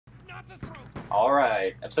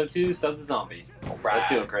Alright, episode 2, Stubbs the Zombie. Right. Let's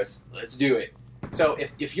do it, Chris. Let's do it. So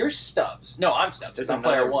if you're Stubbs, no, I'm Stubbs because I'm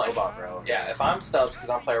player 1. Robot, bro. Yeah, if I'm Stubbs because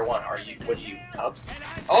I'm player 1, what are you, Tubbs?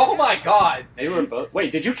 Oh my God! Maybe we're both.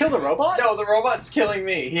 Wait, did you kill the robot? No, the robot's killing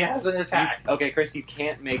me. He has an attack. Okay, Chris, you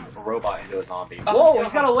can't make a robot into a zombie. Oh, Whoa,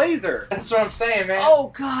 he's got a laser! That's what I'm saying, man. Oh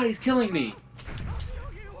God, he's killing me.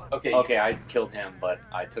 Okay. Okay, I killed him, but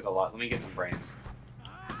I took a lot. Let me get some brains.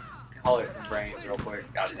 Holler at some brains real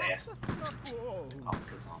quick. Got his ass. Oh,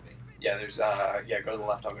 it's a zombie. Yeah, there's yeah, go to the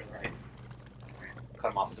left, I'll go to the right.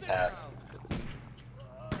 Cut him off at the pass.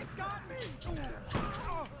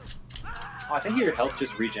 Oh, I think your health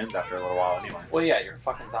just regens after a little while anyway. Well, yeah, you're a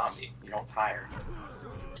fucking zombie. You don't tire.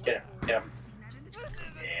 Get him. Get him.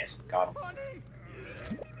 Yes, got him.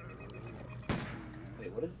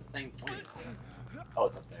 Wait, what is the thing pointing to? Oh,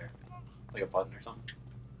 it's up there. It's like a button or something.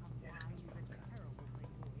 Yeah.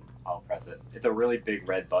 I'll press it. It's a really big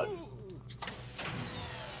red button.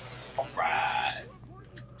 Alright.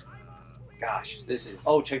 Gosh, this is...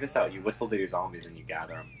 Oh, check this out. You whistle to your zombies and you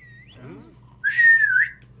gather them.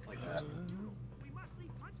 Like that.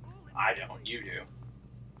 I don't. You do.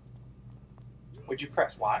 Would you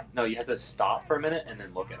press Y? No, you have to stop for a minute and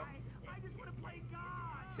then look at them.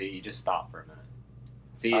 See, you just stop for a minute.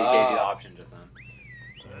 See, it gave you the option just then.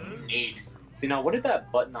 Neat. See, now, what did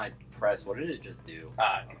that button I pressed, what did it just do?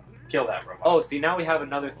 Kill that robot. Oh, see, now we have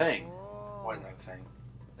another thing. What another thing?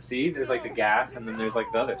 See, there's like the gas, and then there's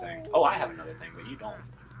like the other thing. Oh, I have another thing, but you don't.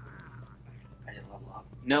 I didn't level up.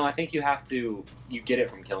 No, I think you have to, you get it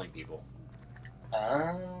from killing people. Oh.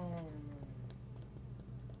 I'm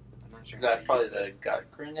not sure. That's probably the gut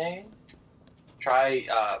grenade. Try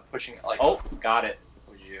pushing it like... Oh, got it.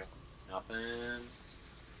 What'd you do? Nothing.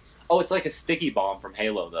 Oh, it's like a sticky bomb from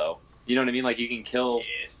Halo, though. You know what I mean? Like, you can kill...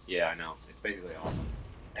 Yes. Yeah, I know. It's basically awesome.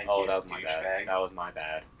 Thank Oh, you, that was my bad. douchebag. That was my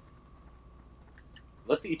bad.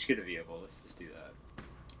 Let's each get a vehicle. Let's just do that.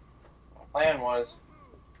 Plan was...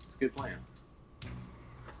 It's a good plan.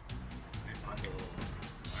 Mine's a little...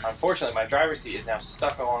 Unfortunately, my driver's seat is now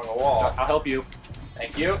stuck along the wall. I'll help you.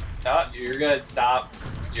 Thank you. No, you're good. Stop.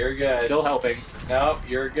 You're good. Still helping. No,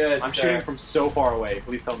 you're good. I'm sir. shooting from so far away.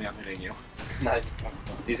 Please tell me I'm hitting you. Not-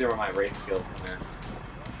 These are where my race skills come in.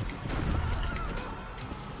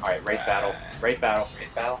 Alright, Wraith battle. Wraith battle.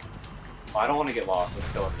 Wraith battle. Oh, I don't want to get lost.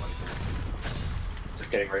 Let's kill everybody first.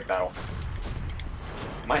 Just kidding, Wraith battle.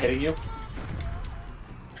 Am I hitting you?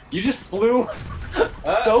 You just flew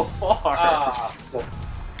so far. So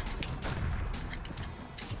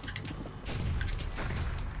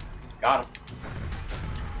Got him.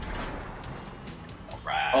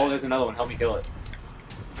 Alright. Oh, there's another one. Help me kill it.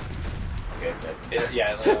 Okay, it's dead.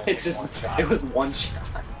 Yeah, it just, one shot. it was one shot.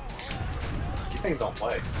 These things don't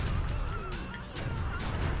play.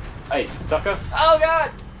 Hey, sucker. Oh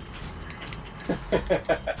God!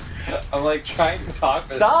 I'm like trying to talk.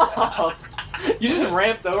 But... Stop! You just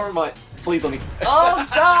ramped over my... Please let me... Oh,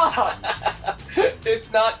 stop!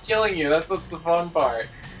 It's not killing you. That's what's the fun part.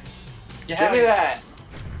 Give me that.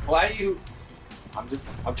 Why are you... I'm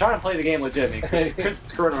trying to play the game legitimately. Chris is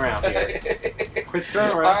screwing around here. Chris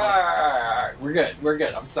screwing around. Alright. We're good. We're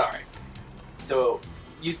good. I'm sorry. So,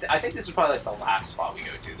 I think this is probably like the last spot we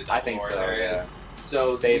go to. The I think so, yeah.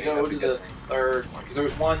 So, Saving, we go that's a to good the thing. third one. Because there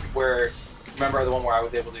was one where... Remember the one where I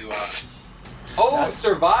was able to... Oh!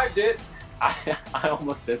 Survived it! I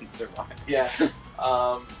almost didn't survive. Yeah.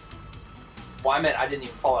 Well, I meant I didn't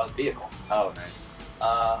even fall out of the vehicle. Oh,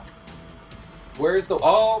 nice. Where's the...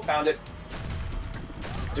 Oh! Found it.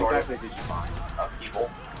 What Sort of. exactly did you find? People.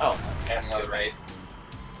 Oh, And another Wraith.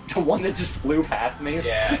 the one that just flew past me?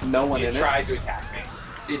 Yeah. No one He in it? tried to attack me.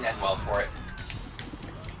 Didn't end well for it.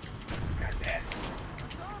 Got his ass.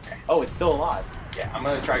 Okay. Oh, it's still alive. Yeah, I'm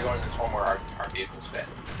gonna try going to this one where our vehicles fit.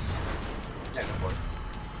 Yeah, go for it.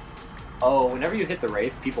 Oh, whenever you hit the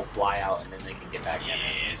Wraith, people fly out and then they can get back in.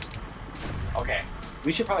 Yes. Okay.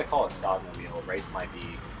 We should probably call it Sodmobile. Wraith might be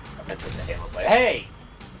offensive to Halo play. Hey!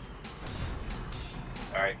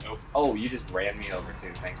 Alright, nope. Oh, you just ran me over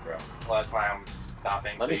too. Thanks, bro. Well, that's why I'm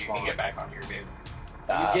stopping, Let so me you can spawn. get back on your vehicle.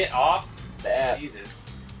 Stop. You get off? Stop. Jesus.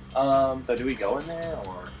 So do we go in there,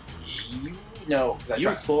 or... No, because You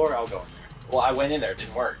explore, I'll go in there. Well, I went in there, it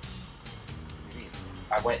didn't work. What do you mean?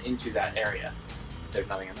 I went into that area. There's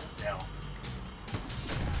nothing in there? No.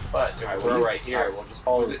 But Alright, we're right here. Alright, we'll just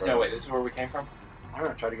follow the No, wait, roads. this is where we came from? I don't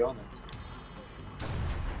know, try to go in there.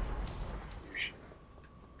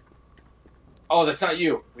 Oh, that's not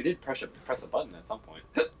you. We did press a button at some point.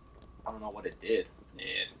 I don't know what it did.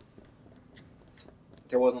 Yes.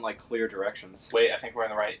 There wasn't, like, clear directions. Wait, I think we're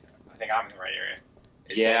in the right... I think I'm in the right area.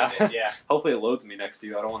 Yeah. Yeah. Hopefully it loads me next to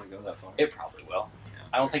you. I don't want to go that far. It probably will. Yeah.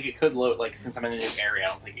 I don't think it could load, like, since I'm in a new area, I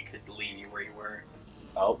don't think it could leave you where you were.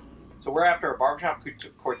 Oh. So we're after a barbershop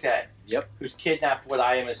quartet. Yep. Who's kidnapped what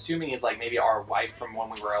I am assuming is, like, maybe our wife from when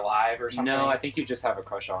we were alive or something. No, I think you just have a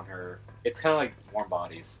crush on her. It's kind of like Warm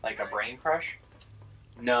Bodies. Like a brain crush?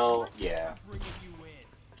 No, yeah.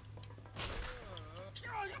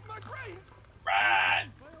 Right.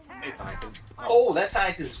 Hey, scientist. Oh, that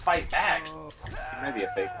scientist fight back. It might be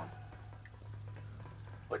a fake one.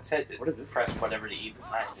 What said that? What is this? Press whatever to eat the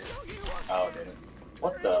scientist. Oh, did it?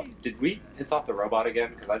 What the? Did we piss off the robot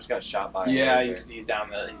again? Because I just got shot by. Yeah, he's down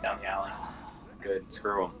the alley. Good.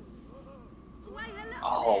 Screw him.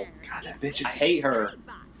 Oh, God, that bitch. I hate her.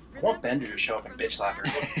 I want Bender to show up and bitch slap her.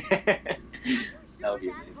 That would be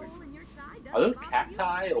amazing. Are those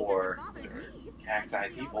cacti or cacti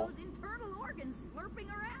people?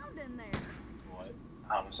 What?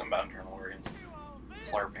 I don't know, something about internal organs.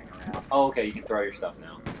 Slurping around. Oh, okay. You can throw your stuff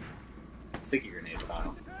now. Sticky grenade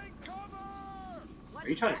style. Are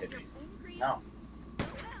you trying to hit me? No.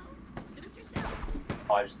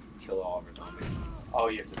 Oh, I just killed all of our zombies. Oh,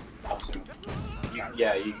 you have to. Also,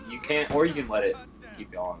 Yeah, you can't, or you can let it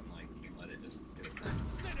keep going. Like you can let it just do its thing.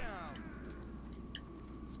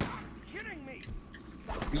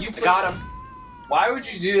 you I got him. Why would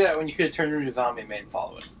you do that when you could have turned into a zombie and made him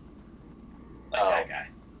follow us? Like that guy.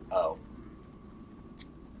 Oh,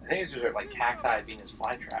 I think it's just like cacti being his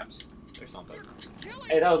fly traps. or something.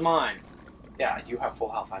 Hey, that was mine. Yeah, you have full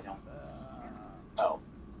health. I don't. Oh.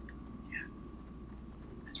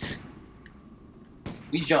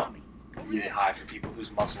 We jump really high for people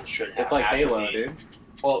whose muscles should have It's like Halo, atrophied. dude.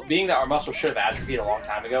 Well, being that our muscles should have atrophied a long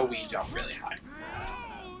time ago, we jump really high.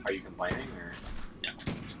 Are you complaining or? No.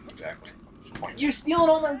 Exactly. Point. You're stealing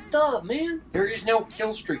all my stuff, man. There is no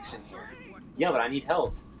kill streaks in here. Yeah, but I need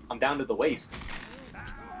health. I'm down to the waist.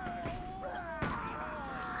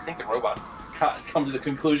 I think the robots come to the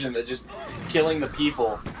conclusion that just killing the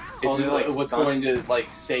people is they're, like, what's stunned. going to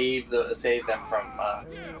like save them from.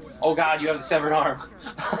 Oh God, you have the severed arm.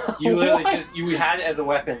 You literally What? you had it as a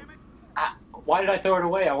weapon. Why did I throw it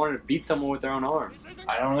away? I wanted to beat someone with their own arms.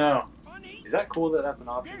 I don't know. Is that cool that that's an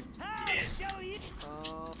option? Yes.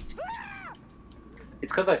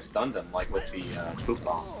 It's because I stunned them, like with the poop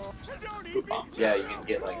bomb. Poop bombs. Yeah, you can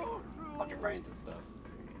get like a bunch of brains and stuff.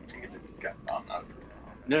 I think it's a gut bomb, not.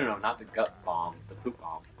 No, not the gut bomb. The poop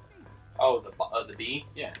bomb. Oh, the bee.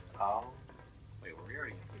 Yeah. Oh, Wait, were we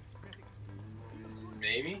already?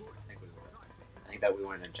 maybe. I think we were. I think that we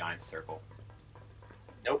went in a giant circle.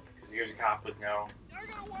 Nope. Because here's a cop with no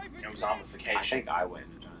zombification. I think I went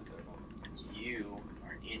in a giant circle. You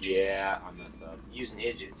are an idiot. Yeah, I messed up. Use an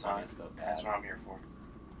idiot, son. I messed up bad. That's what I'm here for.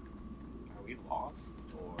 Are we lost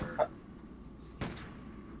or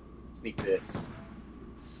sneak this?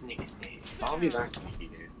 Sneaky sneak. Zombies aren't sneaky,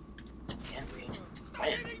 dude. Can be.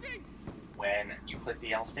 When you click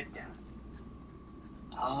the L stick down.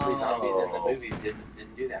 Obviously, zombies in the movies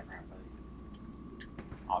didn't do that properly.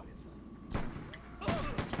 Obviously.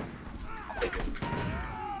 I'll say good.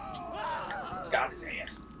 Got his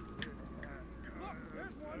ass.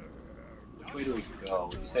 Which way do we go?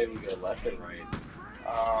 Would you say we go left or right?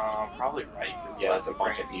 Probably right. Yeah, there's a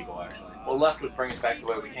bunch of people actually. Well, left would bring us back to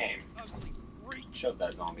where we came. Shove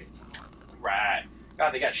that zombie. Right.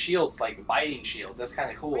 God, they got shields, like biting shields. That's kind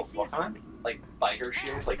of cool. What kind? Like biter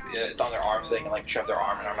shields. Like it's on their arms, so they can like shove their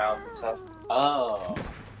arm in our mouths and stuff. Oh.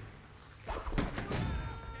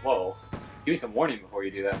 Whoa. Give me some warning before you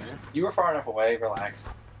do that, man. You were far enough away. Relax.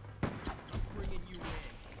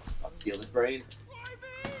 I'll steal this brain.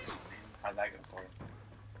 How'd that go for you?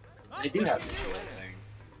 They do have this shield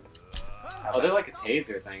thing. Oh, they're like a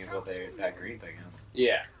taser thing is what that green thing is.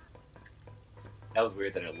 Yeah. That was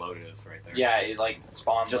weird that it loaded us right there. Yeah, it like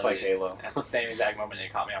spawned Just like loaded Halo. at the same exact moment, and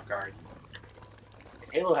it caught me off guard. If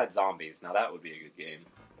Halo had zombies, now that would be a good game.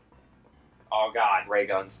 Oh God. Ray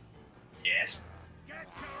guns. Yes. Get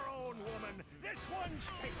your own woman. This one's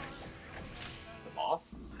taken. Is the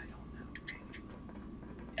boss? I don't know.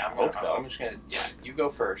 Yeah, I'm Hope so. I'm just gonna. Yeah, you go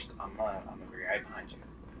first. I'm gonna be right behind you.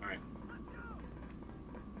 All right.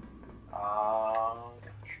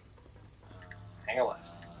 Gosh. Hang a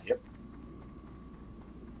left. Yep.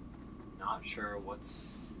 Not sure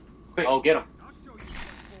what's. Quick. Oh, get him. I'll show you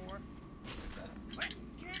before. What's that?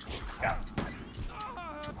 Got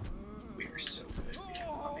it. We are so good at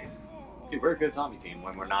being zombies. Dude, we're a good zombie team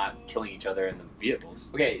when we're not killing each other in the vehicles.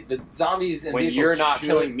 Okay, the zombies and When vehicles you're not should-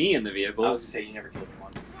 killing me in the I was vehicles, gonna say you never killed me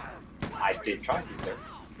once. I did try to, sir.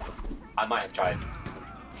 I might have tried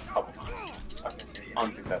a couple times. I was gonna say yeah.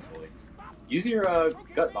 Unsuccessfully. Use your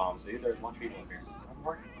gut bombs, dude. There's a bunch of people up here. I'm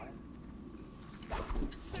working on it.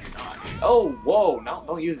 Oh, whoa! No,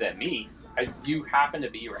 don't use it at me. You happen to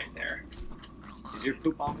be right there. Is your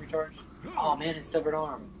poop bomb recharged? Oh man, his severed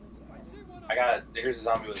arm. Here's a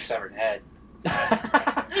zombie with a severed head. That's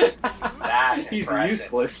impressive. That's He's impressive.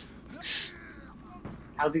 useless.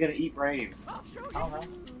 How's he gonna eat brains? I don't know.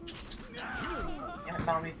 Damn it,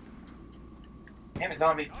 zombie. Damn it,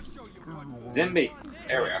 zombie. Zimby.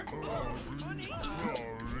 There we are.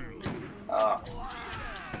 Oh,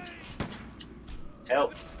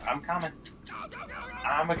 Help. I'm coming.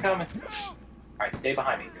 I'm a coming. Alright, stay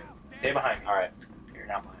behind me. Stay behind me. Alright. You're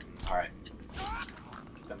not behind me. Alright.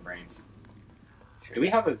 Get them brains. Do we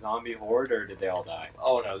have a zombie horde or did they all die?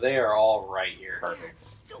 Oh no, they are all right here. Perfect.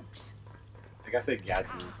 I guess I said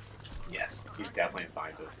Gadzooks. Yes. He's definitely a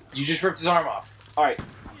scientist. You just ripped his arm off. Alright.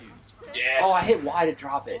 Yes. Oh, I hit Y to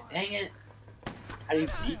drop it. Dang it. How do you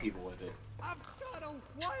beat people with it? I've got a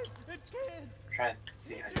wife and kids. I'm trying to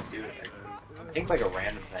see how you do it. I think it's like a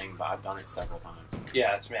random thing, but I've done it several times.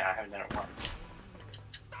 Yeah, that's me. I haven't done it once.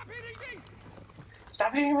 Stop hitting me.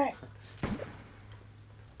 Stop hitting me.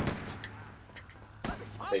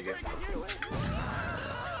 Say good.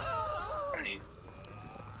 I need.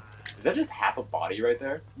 Is that just half a body right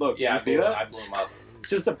there? Look, Yeah, do you see that? I blew him up. It's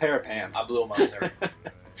just a pair of pants. I blew him up, sir.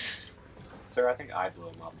 Sir, I think I blew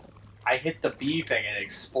him up. I hit the B thing and it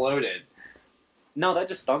exploded. No, that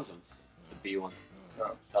just stuns him. The B one.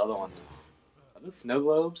 Oh. The other one is... Are those snow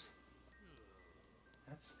globes?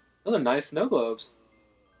 Those are nice snow globes.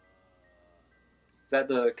 Is that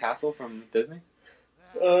the castle from Disney?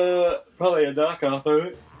 Probably a knockoff of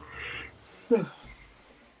it.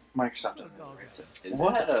 Microsoft doesn't know. Is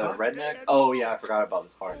What that the a fuck? redneck? Oh yeah, I forgot about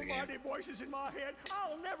this part of the game. Mighty voices in my head.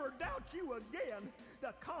 I'll never doubt you again.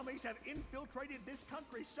 The commies have infiltrated this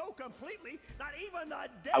country so completely that even the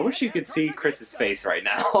dead I wish you have could see heard of Chris's it. face right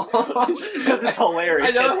now. Because it's hilarious.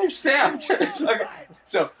 I don't understand. Okay,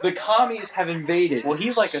 so the commies have invaded. Well,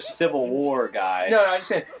 he's like a Civil War guy. No, I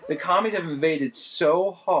understand. The commies have invaded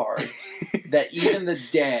so hard that even the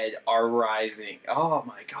dead are rising. Oh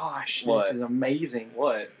my gosh, What? this is amazing.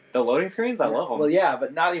 What? The loading screens? I love them. Well, yeah,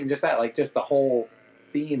 but not even just that. Like just the whole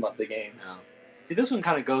theme of the game. No. See, this one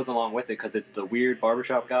kind of goes along with it because it's the weird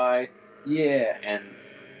barbershop guy Yeah. and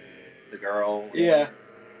the girl. Yeah.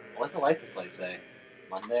 What's the license plate say?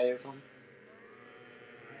 Monday or something?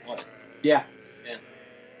 What? Yeah. Yeah.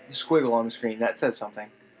 The squiggle on the screen that says something.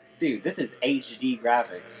 Dude, this is HD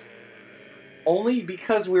graphics. Only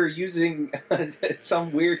because we're using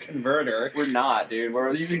some weird converter, We're not, dude.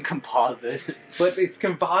 We're using composite. but it's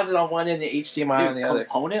composite on one end and HDMI on Dude, the other.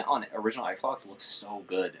 component on original Xbox looks so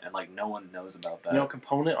good, and like no one knows about that. You know,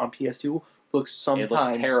 component on PS2 looks sometimes it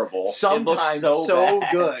looks terrible. Sometimes it looks so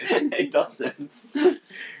bad. good. It doesn't.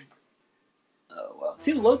 Oh well.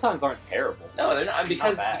 See, the load times aren't terrible. No, they're not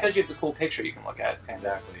because Not bad. you have the cool picture you can look at. It's kind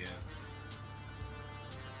Exactly. Yeah.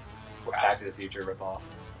 of Back to the Future ripoff,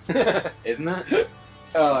 wow. isn't it?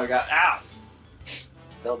 Oh my god! Ow!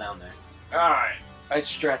 Still down there. All right, I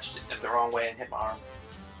stretched it the wrong way and hit my arm.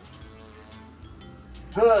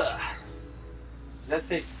 Does that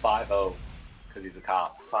say 5-0, because he's a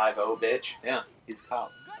cop. 5-0, bitch? Yeah, he's a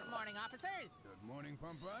cop. Good morning, officers. Good morning,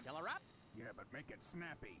 Pump Bud. Killer up. Yeah, but make it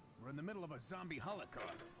snappy. We're in the middle of a zombie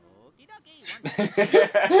holocaust. Okie dokie.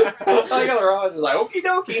 I got the wrong. I was just like, okie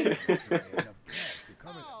dokie. Enough gas to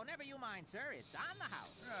cover that. Oh, never you mind, sir. It's on the house.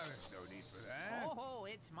 Oh, there's no need for that. Oh,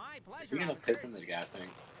 it's my pleasure. Is he gonna officer. piss in the gas tank?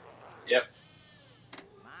 Yep.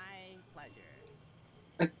 My pleasure.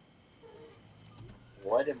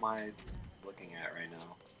 What am I looking at right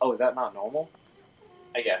now? Oh, is that not normal?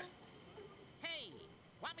 I guess. Hey,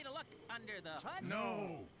 want me to look under the hood?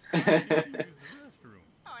 No. What Use the restroom.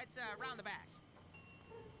 Oh, it's round the back.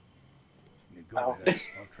 You go ahead.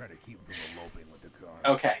 I'll try to keep from eloping with the car.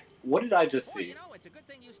 Okay. did I just Well, see? you know, it's a good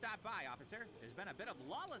thing you stopped by, officer. There's been a bit of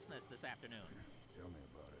lawlessness this afternoon. Tell me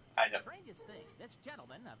about it. I know. Strangest thing, this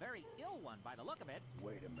gentleman, a very ill one by the look of it,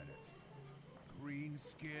 Wait a minute. Green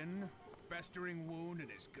skin, festering wound in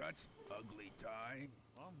his guts, ugly tie.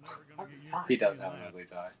 I'm never gonna get used He does have an ugly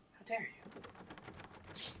tie. How dare you?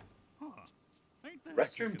 Huh. Ain't that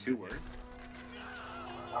Restroom, a 2 chicken words.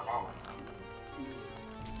 Not wrong.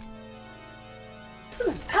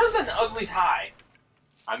 How's that an ugly tie?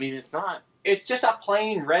 I mean, it's not. It's just a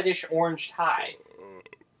plain reddish orange tie.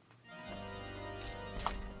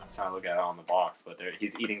 I was trying to look at it on the box, but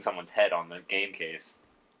he's eating someone's head on the game case.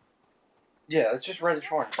 Yeah, it's just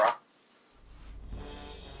reddish orange, bro.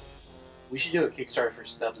 We should do a Kickstarter for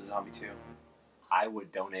Stubbs the Zombie 2. I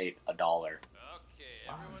would donate $1. Okay,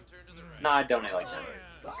 everyone turn to the right. No, I'd donate like 10.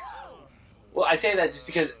 Well, I say that just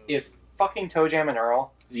because if fucking Toe Jam and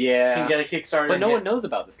Earl Yeah. can get a Kickstarter, But and no get- one knows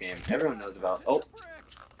about this game. Everyone knows about. Oh,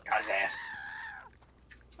 got his ass.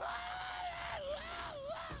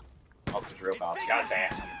 Oh, there's real cops. Got his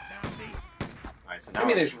ass. Alright, so now I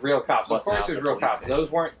mean, there's real cops. Of busting course out there's the real police cops. station.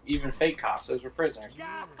 Those weren't even fake cops. Those were prisoners.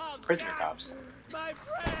 prisoner cops. My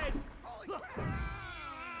friend!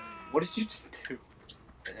 What did you just do?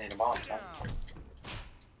 Detonate a bomb, son.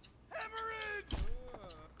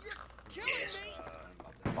 Yes. I'm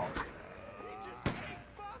about to follow you.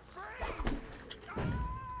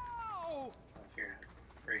 If you're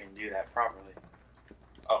freaking do that properly.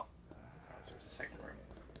 Oh. There's a second room.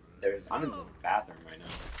 I'm in the bathroom right now.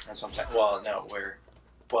 That's what I'm saying. Well, no, we're...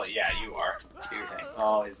 Well, yeah, you are. Do your thing.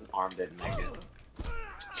 Oh, his arm didn't make it.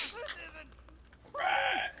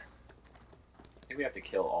 Right. I think we have to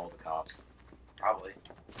kill all the cops. Probably.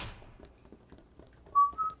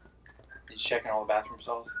 Did you check in all the bathroom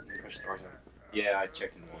stalls? You can push the doors open. Yeah, I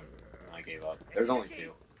checked in one. And I gave up. There's only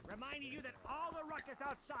 2. Reminding you that all the ruckus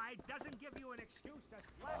outside doesn't give you an excuse to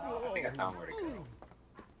slap I think I found where to go.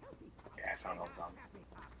 Yeah, I found all the zombies.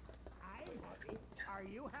 Are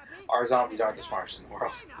you happy? Our zombies aren't the smartest in the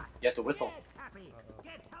world. You have to whistle. Get happy.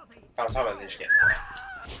 Get healthy. I'm talking about this shit.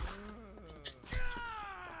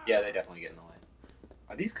 Yeah, they definitely get in the way.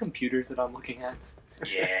 Are these computers that I'm looking at?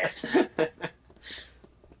 Yes.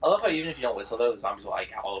 I love how even if you don't whistle though, the zombies will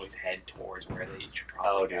like always head towards where they should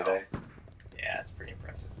Oh, probably do go. they? Yeah, it's pretty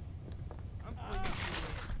impressive.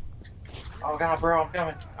 Oh god, bro, I'm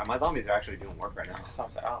coming. My zombies are actually doing work right now. So I'm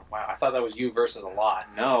like, oh wow, I thought that was you versus a lot.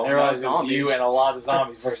 No, I realized it was zombies. you and a lot of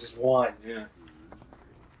zombies versus one. Yeah.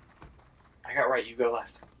 I got right, you go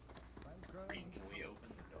left. Green, can we open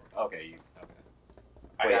the door? Okay, you. Okay.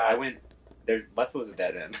 I Wait, got- I went. There's left was a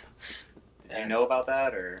dead end. Did you Yeah. know about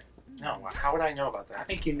that, or? No, how would I know about I that?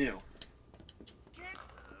 think you knew.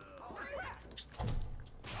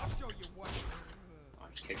 I'll show you what. I'm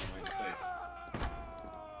just kicking you in the face.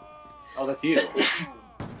 Oh, that's you.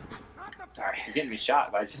 Sorry. You're getting me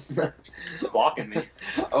shot by just blocking me.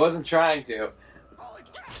 I wasn't trying to.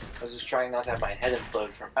 I was just trying not to have my head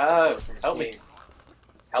implode from Oh, from a help me. sneeze.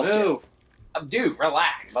 Help you. Move. Dude,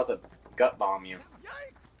 relax. I'm about to gut bomb you.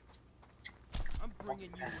 I'm bringing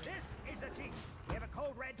you. This is a chief. We have a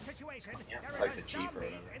code red situation. Yeah, There it's is like a the chief or zombie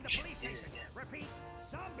whatever. in the police station. Repeat,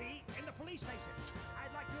 zombie in the police station.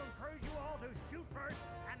 I'd like to encourage you all to shoot first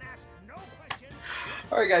and ask no questions.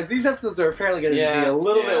 Alright guys, these episodes are apparently going to Yeah, be a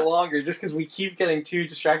little yeah. bit longer just because we keep getting too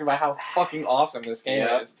distracted by how fucking awesome this game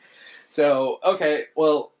Yeah. is. So, okay,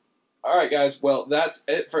 well, alright guys, well, that's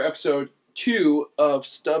it for episode 2 of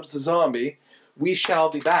Stubbs the Zombie. We shall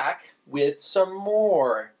be back with some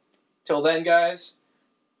more. Till then, guys,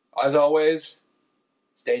 as always,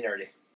 stay nerdy.